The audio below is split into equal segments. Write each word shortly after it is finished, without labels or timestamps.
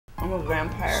I'm a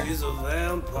vampire. She's a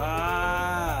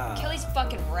vampire. Kelly's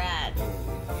fucking rad.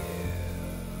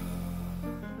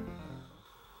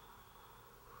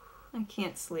 I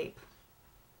can't sleep.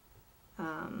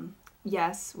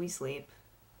 Yes, we sleep.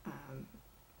 I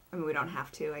mean, we don't have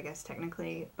to, I guess,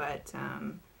 technically, but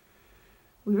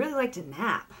we really like to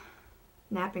nap.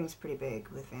 Napping's pretty big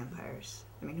with vampires.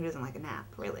 I mean, who doesn't like a nap,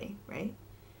 really, right?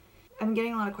 I'm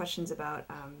getting a lot of questions about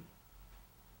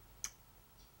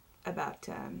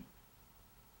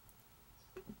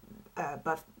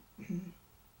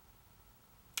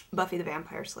Buffy the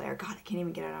Vampire Slayer. God, I can't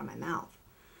even get it out of my mouth.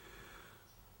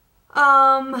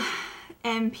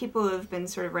 And people have been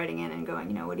sort of writing in and going,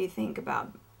 you know, what do you think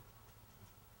about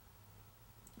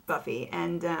Buffy?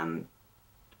 And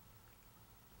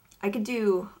I could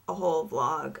do a whole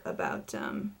vlog about,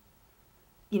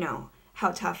 you know,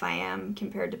 how tough I am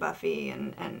compared to Buffy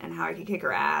and how I could kick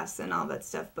her ass and all that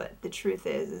stuff. But the truth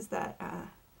is that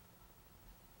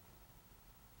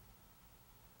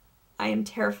I am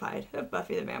terrified of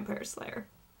Buffy the Vampire Slayer.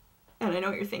 And I know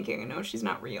what you're thinking. I know she's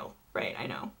not real, right? I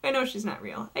know she's not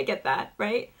real. I get that,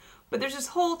 right? But there's this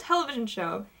whole television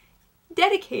show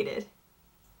dedicated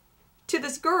to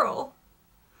this girl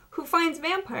who finds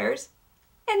vampires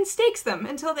and stakes them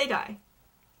until they die.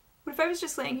 What if I was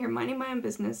just laying here minding my own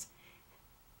business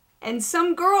and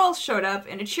some girl showed up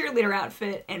in a cheerleader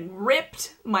outfit and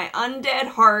ripped my undead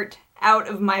heart out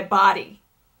of my body?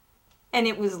 And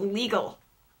it was legal.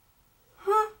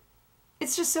 Huh?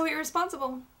 It's just so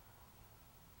irresponsible.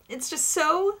 It's just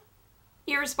so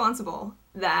irresponsible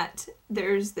that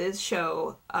there's this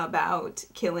show about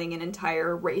killing an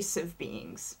entire race of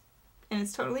beings. And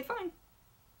it's totally fine.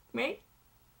 Right?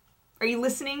 Are you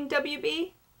listening,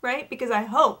 WB? Right? Because I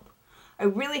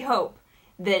really hope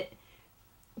that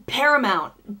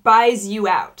Paramount buys you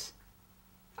out.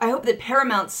 I hope that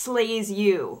Paramount slays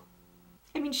you.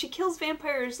 I mean, she kills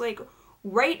vampires, like,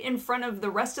 right in front of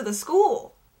the rest of the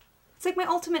school. It's like my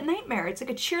ultimate nightmare. It's like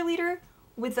a cheerleader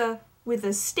with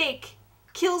a stake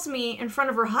kills me in front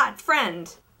of her hot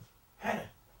friend. Hedda.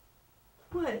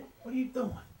 What? What are you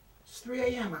doing? It's 3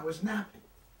 a.m. I was napping.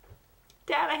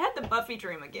 Dad, I had the Buffy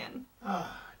dream again.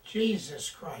 Oh, Jesus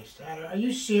Christ, Hedda. Are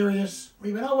you serious?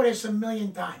 We've been over this a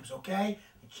million times, okay?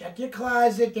 Check your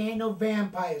closet, there ain't no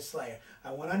vampire slayer.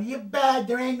 I went under your bed,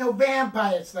 there ain't no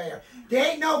vampire slayer. There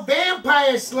ain't no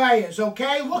vampire slayers,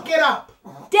 okay? Look it up.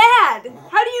 Dad!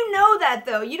 How do you know that,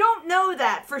 though? You don't know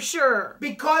that for sure.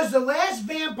 Because the last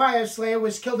vampire slayer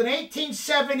was killed in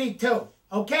 1872,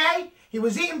 okay? He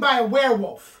was eaten by a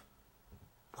werewolf.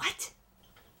 What?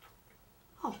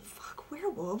 Oh, fuck,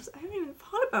 werewolves? I haven't even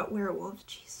thought about werewolves.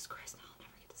 Jesus Christ, no, I'll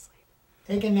never get to sleep.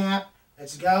 Take a nap.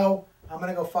 Let's go. I'm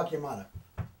gonna go fuck your mother.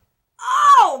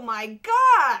 Oh, my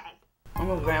God!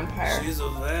 I'm a vampire. She's a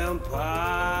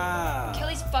vampire.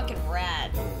 Kelly's fucking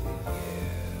rad.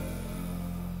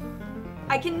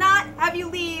 I cannot have you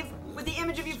leave with the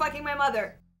image of you fucking my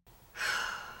mother.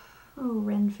 Oh,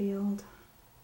 Renfield.